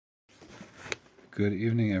Good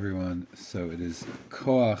evening, everyone. So it is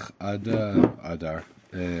Koach Adar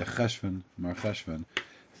Cheshvan, Mar Cheshvan.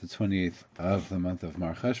 It's the 28th of the month of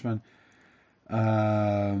Mar Cheshvan.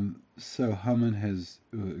 So Haman has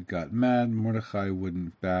got mad. Mordechai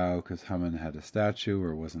wouldn't bow because Haman had a statue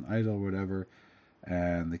or was an idol or whatever.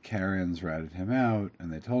 And the Karens ratted him out,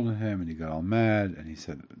 and they told him, and he got all mad, and he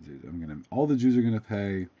said, all the Jews are gonna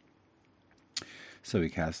pay. So he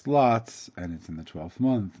cast lots, and it's in the 12th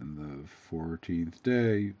month, and the 14th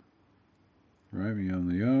day, right?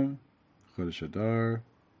 Chodesh Adar,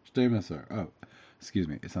 Shtemesar. Oh, excuse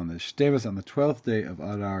me. It's on the Shtemesar, on the 12th day of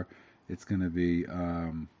Adar. It's going to be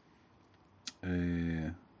a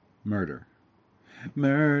murder.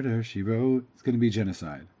 Murder, she wrote. It's going to be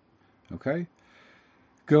genocide. Okay?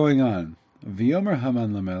 Going on. V'yomer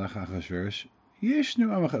Haman lamelech Achashverosh yishnu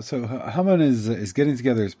amacha. So Haman is getting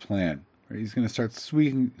together his plan. He's going to start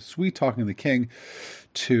sweet talking the king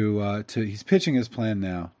to he's pitching his plan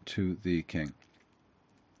now to the king.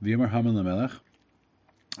 V'yomer Haman lamelech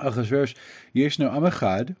Achashverosh yeshno am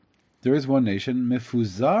echad. There is one nation,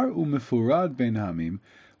 mefuzar u'mefurad bein hamim,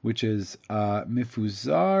 which is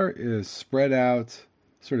mefuzar is spread out,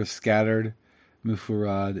 sort of scattered.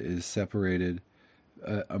 Mefurad is separated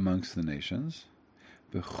amongst the nations.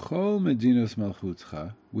 B'chol medinos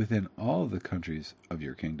malchutcha, within all the countries of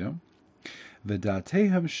your kingdom.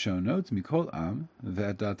 V'datehem shonot mikol am,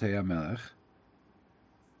 v'datei hamelech,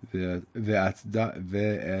 v'es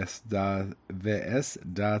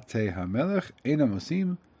datei hamelech einam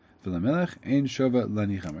osim, v'lamelech ein shova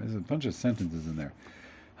lanicham. There's a bunch of sentences in there.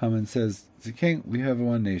 Haman says, "The king, we have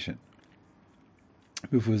one nation.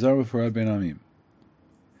 B'fuzar b'furad ben amim.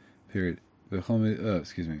 Period.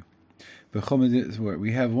 Excuse me.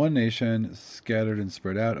 We have one nation scattered and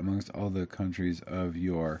spread out amongst all the countries of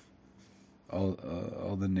your."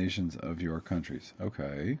 All the nations of your countries.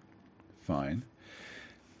 Okay, fine.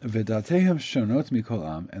 V'datehem shonot mikol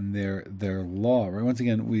am, and their law. Right. Once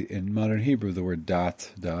again, we in modern Hebrew the word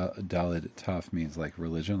dalid taf means like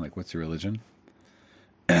religion. Like, what's your religion?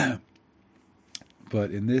 But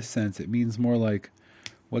in this sense, it means more like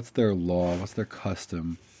what's their law, what's their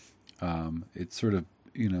custom. It sort of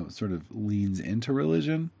leans into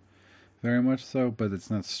religion, very much so, but it's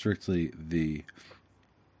not strictly the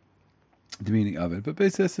meaning of it. But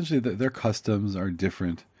basically, essentially, their customs are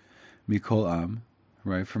different, mikol am,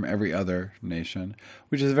 right, from every other nation,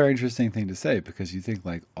 which is a very interesting thing to say, because you think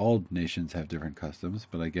like all nations have different customs,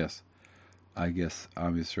 but I guess Am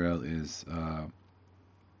Yisrael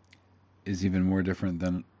is even more different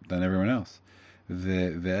than everyone else.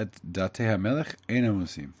 Ve'et datei hamelech einam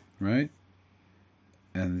osim, right,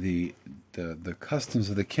 and the customs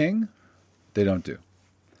of the king, they don't do.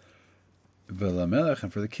 V'lamelech,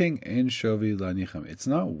 and for the king, ein shovi lanicham. It's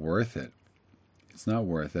not worth it. It's not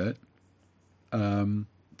worth it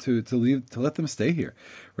to let them stay here.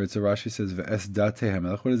 Right. So Rashi says v'es datei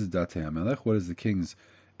hamelech. What is datei hamelech? What is the king's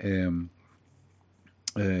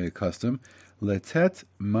custom? Letet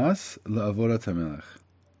mas la'avodat hamelech.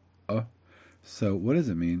 Oh, so what does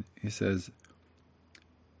it mean? He says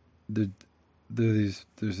there's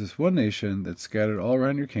this one nation that's scattered all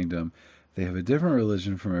around your kingdom. They have a different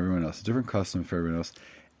religion from everyone else, a different custom for everyone else,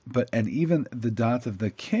 and even the dot of the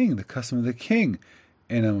king, the custom of the king,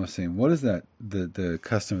 and I'm saying, what is that? The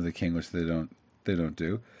custom of the king, which they don't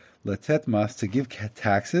do, letet mas, to give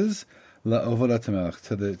taxes, la'avodat hamelech,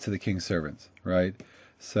 to the king's servants, right?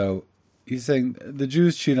 So he's saying the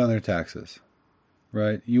Jews cheat on their taxes,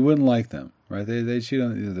 right? You wouldn't like them, right? They cheat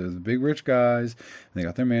on the big rich guys, and they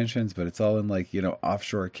got their mansions, but it's all in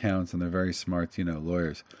offshore accounts, and they're very smart,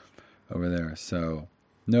 lawyers over there, so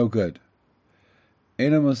no good.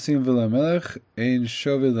 Einam osim v'lamelech ein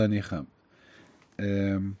shovi lanicham.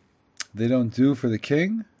 They don't do for the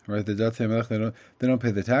king, right? The datei hamelech, they don't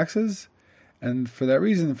pay the taxes, and for that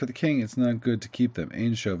reason, for the king, it's not good to keep them.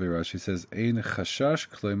 Ein shovi, Rashi says, ein chashash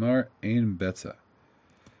kloimar ein betza.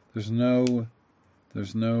 There's no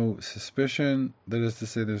suspicion. That is to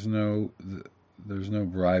say, there's no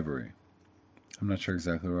bribery. I'm not sure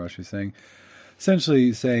exactly what Rashi's saying.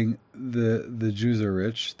 Essentially saying the Jews are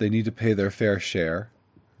rich, they need to pay their fair share,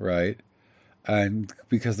 right? And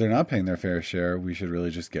because they're not paying their fair share, we should really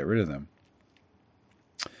just get rid of them.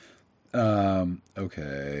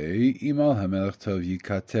 Okay. Imal hamelech tov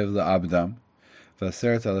yikatev la'abdam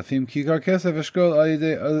v'aseret alafim kikar kesef eshkol al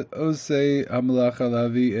yidei osei hamelacha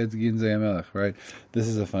lavi et ginzei hamelech, right? This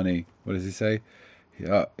is a funny, what does he say?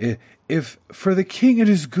 If for the king it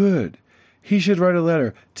is good, he should write a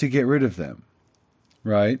letter to get rid of them.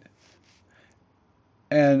 Right?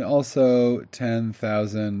 And also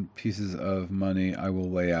 10,000 pieces of money I will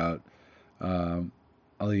lay out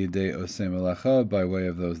Al Yidei Osei Melacha, by way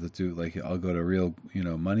of those that do, like, I'll go to a real,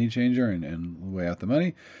 money changer and weigh out the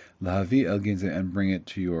money. Lahavi El Ginze, and bring it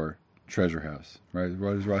to your treasure house. Right?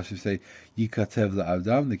 What does Rashi say? Yikatev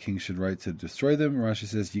la'avdam, the king should write to destroy them. Rashi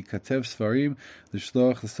says Yikatev Svarim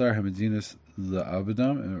l'shloach l'sar hamedinas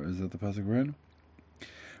la'avdam. Is that the pasuk we're in?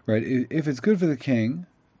 Right? If it's good for the king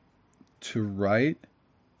to write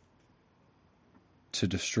to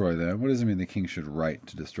destroy them, what does it mean the king should write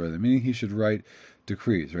to destroy them? Meaning he should write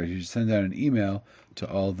decrees, right? He should send out an email to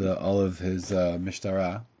all of his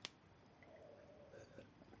mishtara.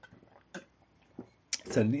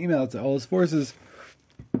 Send an email to all his forces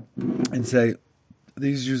and say,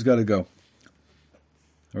 these Jews got to go.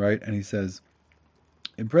 All right? And he says,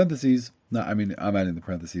 in parentheses, I'm adding the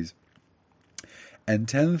parentheses, and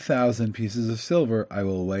 10,000 pieces of silver I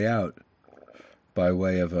will weigh out by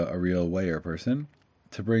way of a real weigher person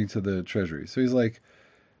to bring to the treasury. So he's like,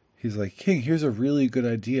 King, here's a really good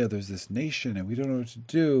idea. There's this nation and we don't know what to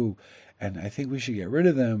do. And I think we should get rid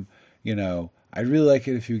of them. I'd really like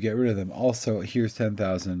it if you get rid of them. Also, here's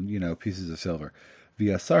 10,000, pieces of silver.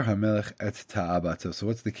 V'yasar hamelech et ta'abato. So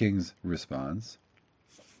what's the king's response?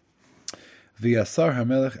 V'yasar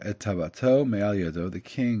hamelech et ta'abato me'al yado. The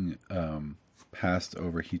king passed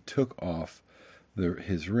over. He took off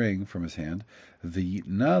his ring from his hand.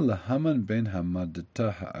 V'yitna lahaman ben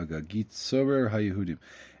hamadata ha'agagit sober ha'yehudim.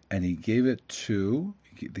 And he gave it to,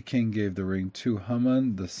 the king gave the ring to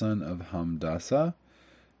Haman, the son of Hamdasa,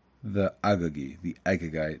 the Agagi, the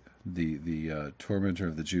Agagite, the tormentor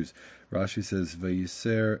of the Jews. Rashi says,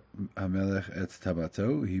 "Vayiser Hamelech et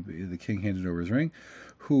tabato." The king handed over his ring.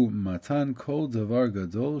 Hu matan kol davar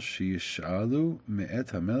gadol sheyishalu me'et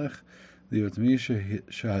Hamelech liotmi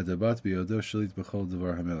shahadabat biyodo shalit b'chol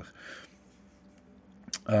davar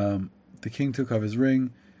Hamelech. The king took off his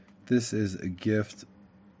ring. This is a gift.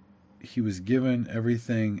 He was given every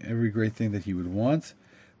great thing that he would want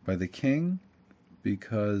by the king,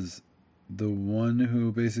 because the one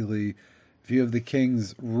who basically, if you have the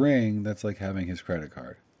king's ring, that's like having his credit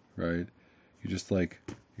card, right? You're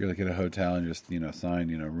like at a hotel and just, sign,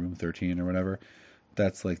 room 13 or whatever.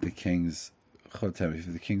 That's like the king's chotem. If you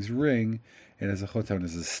have the king's ring, it has a chotem, it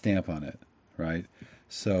has a stamp on it, right?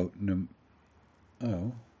 So,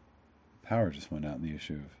 power just went out in the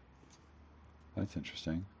yeshuv. That's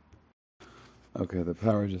interesting. Okay, the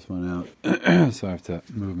power just went out, so I have to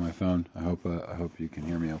move my phone. I hope you can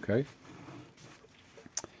hear me okay.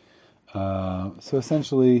 So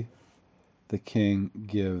essentially, the king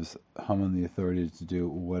gives Haman the authority to do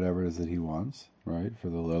whatever it is that he wants, right, for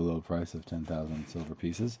the low price of 10,000 silver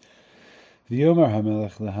pieces. V'yomer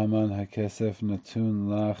hamelech leHaman hakesef natun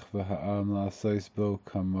lach v'ha'am la'asais bo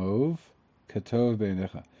kamov katov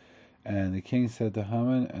beinecha. And the king said to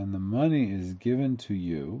Haman, and the money is given to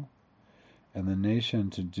you and the nation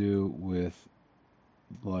to do with,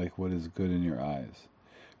 like, what is good in your eyes.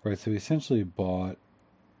 Right, so he essentially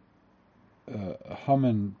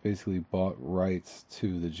Haman basically bought rights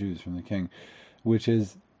to the Jews from the king, which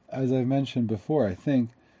is, as I've mentioned before, I think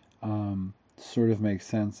sort of makes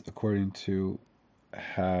sense according to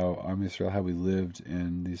how Am Yisrael, how we lived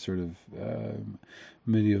in these sort of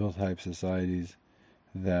medieval type societies,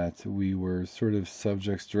 that we were sort of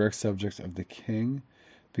direct subjects of the king,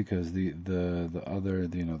 because the other,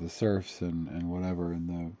 the serfs and whatever,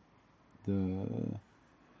 and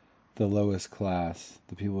the lowest class,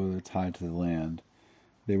 the people who were tied to the land,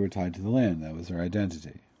 they were tied to the land. That was their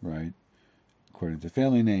identity, right? According to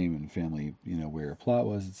family name and family, where your plot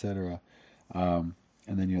was, etc. And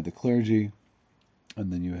then you had the clergy,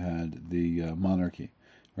 and then you had the monarchy,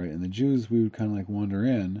 right? And the Jews, we would kind of like wander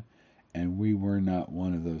in, and we were not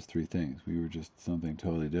one of those three things. We were just something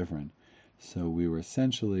totally different. So we were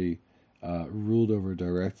essentially ruled over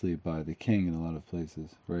directly by the king in a lot of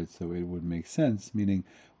places, right? So it would make sense, meaning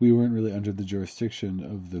we weren't really under the jurisdiction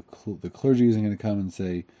of the clergy isn't going to come and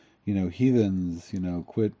say, heathens,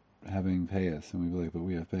 quit having payas. And we'd be like, but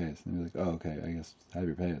we have payas. And they'd be like, oh, okay, I guess have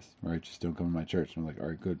your payas, right? Just don't come to my church. And I'm like, all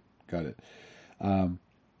right, good, got it.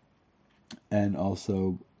 And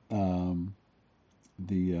also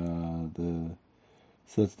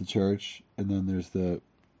so that's the church, and then there's the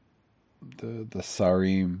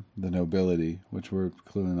sarim, the nobility, which were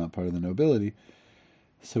clearly not part of the nobility.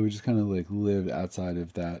 So we just kind of like lived outside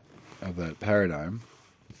of that paradigm.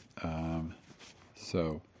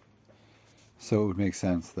 So it would make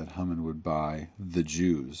sense that Haman would buy the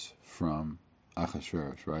Jews from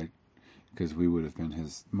Achashverosh, right? Because we would have been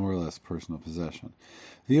his more or less personal possession.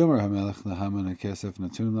 V'yomer hamelech leHaman hakesef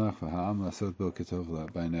natun lach v'ha'am lasot bo ketov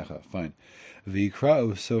b'einecha. Fine.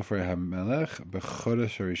 V'yikra'u sofrei hamelech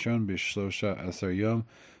b'chodesh harishon b'shlosha asar yom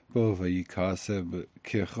Bo vayikase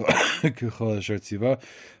kechol asher tziva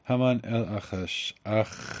Haman el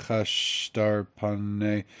achashtar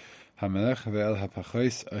panei hamelech ve'el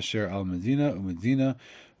hapachos asher al Medina u'Medina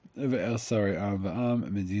ve'el sari am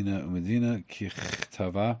va'am Medina u'Medina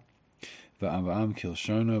kichtava ve'am va'am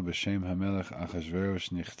kilshono b'shem hamelech Achashverosh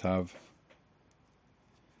nichtav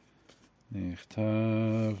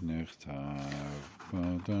Nichtav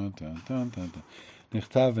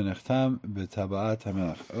v'nechtam b'tabaat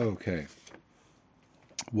hamelech. Okay.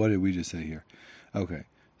 What did we just say here? Okay.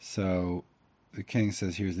 So the king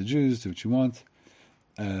says, here's the Jews, do what you want.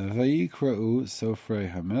 Vayikra'u sofrei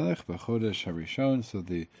hamelech b'chodesh harishon. So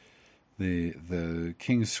the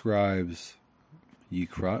king's scribes,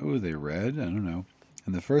 yikra'u, they read, I don't know,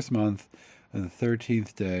 in the first month, on the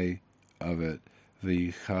 13th day of it,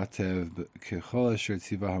 v'yichatev kechol asher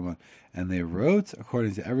tziva Haman, and they wrote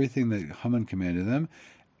according to everything that Haman commanded them,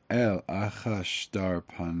 el achashtar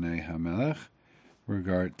panei hamelech,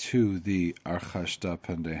 regard to the Archashta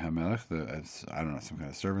Pandei Hamelech, some kind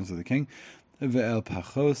of servants of the king, Ve'el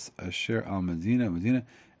Pachos Asher Al Medina,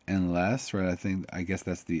 unless, right, I guess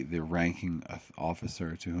that's the ranking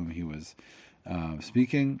officer to whom he was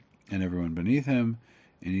speaking, and everyone beneath him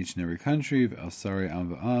in each and every country, Ve'el Sari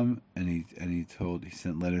Am Va'am, and he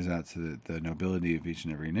sent letters out to the nobility of each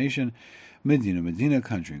and every nation, Medina,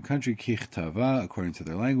 country, Kichtava, according to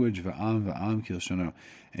their language, Va'am, Kilshono,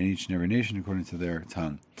 and each and every nation according to their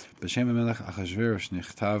tongue. B'shem HaMelech Achashverosh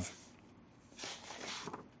nichtav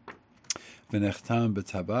v'nechtam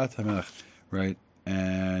b'tabat HaMelech, right?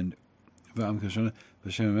 And Va'am Kilshono,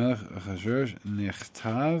 B'shem HaMelech Achashverosh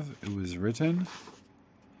nichtav, it was written,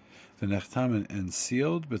 v'nechtam, and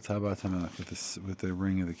sealed b'tabat HaMelech, with the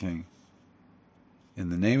ring of the king. In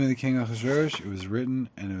the name of the king Achashverosh, it was written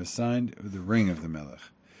and it was signed with the ring of the Melech,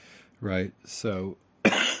 right? So,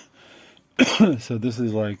 so this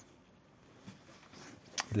is like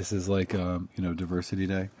Diversity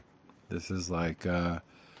Day. This is like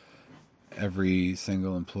every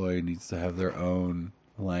single employee needs to have their own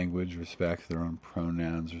language, respect their own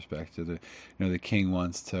pronouns, respect to the king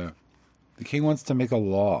wants to make a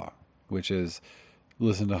law, which is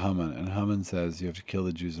listen to Haman, and Haman says you have to kill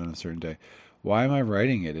the Jews on a certain day. Why am I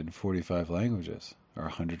writing it in 45 languages or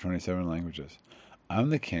 127 languages?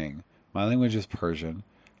 I'm the king. My language is Persian.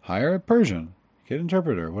 Hire a Persian. Get an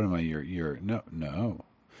interpreter. What am I? No.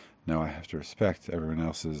 I have to respect everyone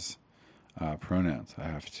else's pronouns. I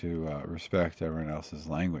have to respect everyone else's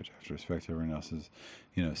language. I have to respect everyone else's,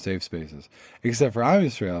 safe spaces. Except for Am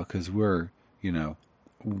Yisrael, because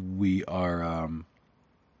we are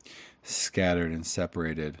scattered and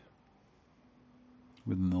separated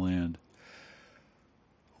within the land.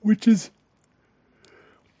 Which is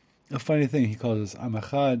a funny thing. He calls us Am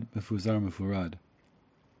Echad Mefuzar Mefurad.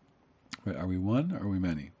 Right? Are we one or are we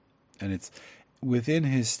many? And it's within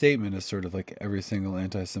his statement is sort of like every single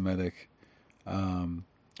anti-Semitic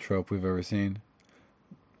trope we've ever seen.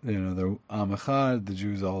 The Am Echad, the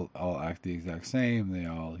Jews all act the exact same. They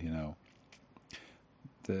all,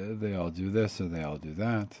 they all do this or they all do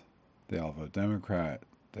that. They all vote Democrat.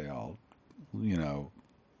 They all,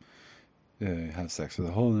 have sex with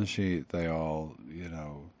a hole in the sheet. They all,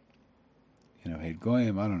 hate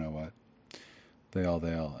goyim. I don't know what. They all,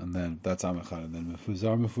 and then that's Am Echad, and then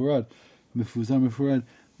Mefuzar Mefurad.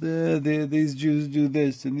 These Jews do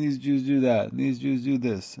this, and these Jews do that, and these Jews do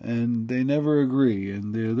this, and they never agree,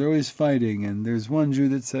 and they're always fighting. And there's one Jew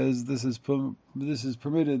that says this is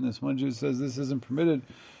permitted, and this one Jew says this isn't permitted.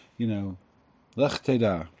 Lech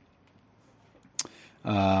Teda.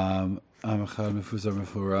 Am Echad Mefuzar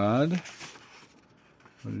Mefurad.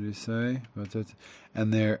 What did he say?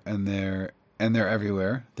 And they're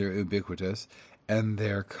everywhere. They're ubiquitous, and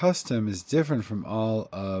their custom is different from all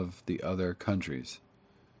of the other countries,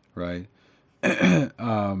 right?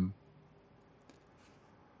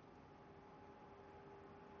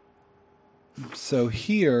 So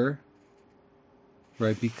here,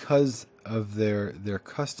 right, because of their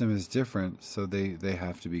custom is different, so they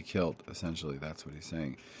have to be killed. Essentially, that's what he's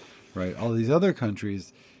saying, right? All these other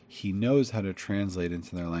countries, he knows how to translate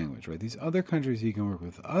into their language, right? These other countries he can work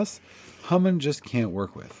with. Us, Haman just can't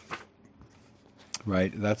work with,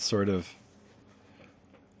 right? That's sort of,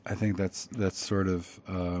 I think that's sort of,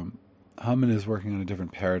 Haman is working on a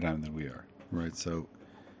different paradigm than we are, right? So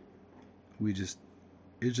it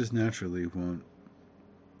just naturally won't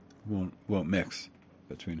mix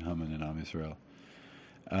between Haman and Am Yisrael.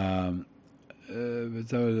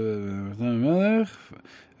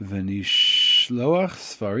 V'nish V'nishloach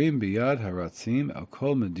Sfarim biyad haratzim al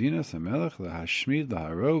kol medinas hamelech lahashmid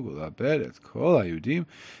laharog ulabed et kol hayudim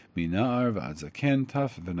mina'ar v'ad zaken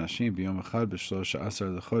taf v'nashim biyom echad b'shlosha asar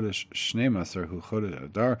l'chodesh shneim asar hu chodesh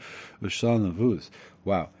adar u'shal navuz.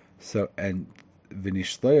 Wow. So, and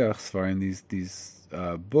v'nishloach Sfarim, these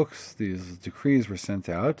books, these decrees were sent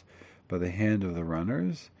out by the hand of the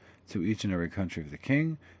runners to each and every country of the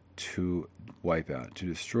king to wipe out, to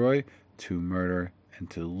destroy, to murder, and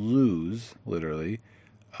to lose, literally,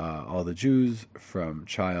 all the Jews from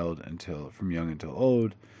young until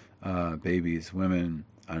old, babies, women,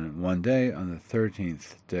 on one day, on the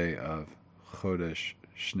 13th day of Chodesh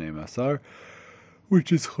Shnei Masar,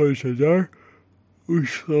 which is Chodesh Adar,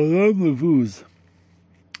 U'shlalom Levuz,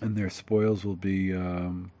 and their spoils will be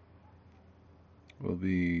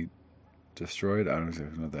destroyed. I don't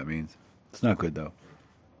exactly know what that means. It's not good though.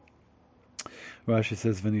 Rashi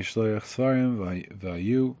says, "V'nishloach Sfarim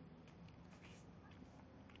v'ayu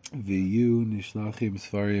nishlachim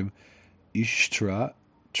Sfarim ishtra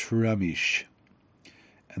tramish,"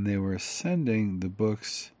 and they were sending the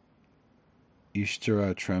books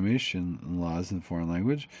ishtra tramish in laws in foreign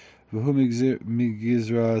language. V'hu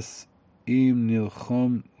migizras im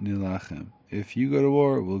nilchom nilachem. If you go to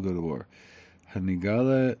war, we'll go to war.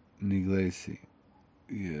 Hanigale niglesi.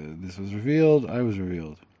 Yeah, this was revealed. I was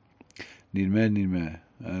revealed. Nidmed.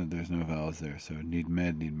 There's no vowels there, so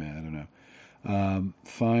nidmed. I don't know.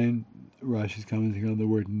 Fine. Rashi's commenting on the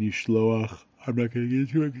word nishloach. I'm not going to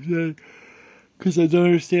get into it because I don't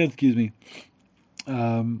understand. Excuse me.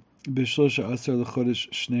 Bishlosha asar l'chodesh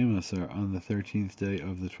shnei masar, on the 13th day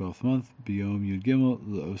of the 12th month. Biyom yud gimel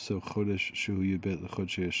l'oso chodesh shuhu yud bet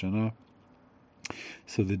l'chodshei shana.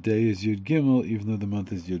 So the day is yud gimel, even though the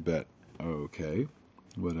month is yud bet. Okay,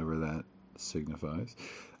 whatever that signifies.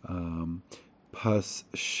 Pas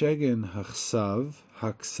shegen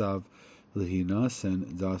haksav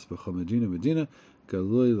lehinasen das b'chol medina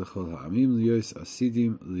galoi l'chol ha'amim liyos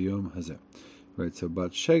asidim liyom hazeh. Right. So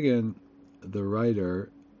bat shegen, the writer,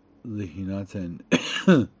 lehinaten,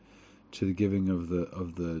 to the giving of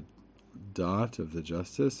the dot of the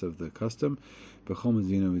justice of the custom, b'chol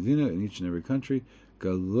medina, in each and every country,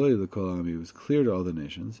 galoi l'chol ha'amim, was clear to all the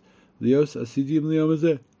nations. Liyos asidim liyom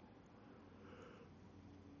hazeh,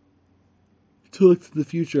 to look to the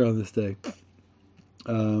future on this day.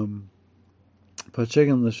 Pachegan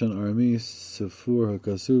Lashon Arami Sefur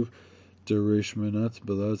Hakasuv Derish Manat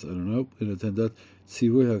Balaz, I don't know, in attendat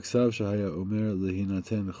Tzivui Haksav Shahaya Omer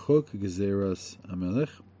Lehinaten Chok Gezeras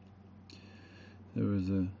Amelech. There was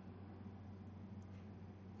a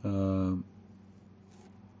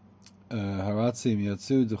Haratzim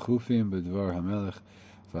Yatsu Dechufim Bedvar Hamelech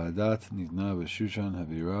V'adat nidna b'Shushan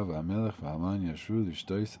habira v'Hamelech v'Haman yashru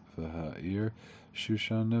l'shtois v'ha'ir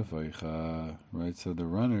Shushan nevoicha. Right, so the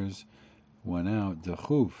runners went out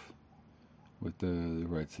dechuf with the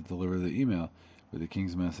right to deliver the email with the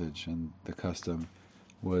king's message, and the custom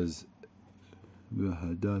was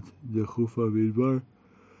v'hadat dechufa b'dvar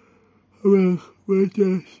Hamelech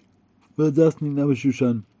v'adat nidna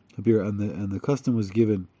b'Shushan habira, and the custom was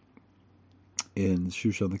given in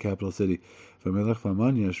Shushan, the capital city. And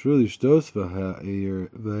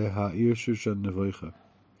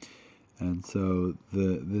so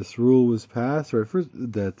this rule was passed, right, first,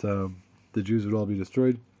 that the Jews would all be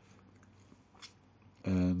destroyed,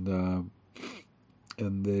 and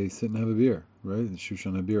they sit and have a beer, right? The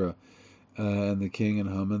Shushan Habira, and the king and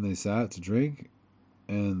Haman, they sat to drink,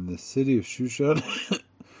 and the city of Shushan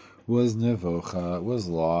was nevocha, was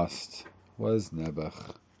lost, was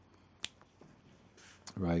nebuch.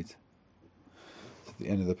 Right. At the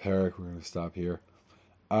end of the parak, we're going to stop here.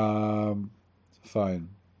 Fine.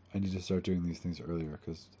 I need to start doing these things earlier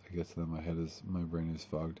because I get to them, my brain is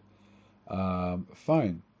fogged.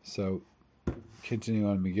 Fine. So, continue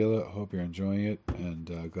on Megillah. Hope you're enjoying it, and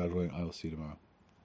God willing, I will see you tomorrow.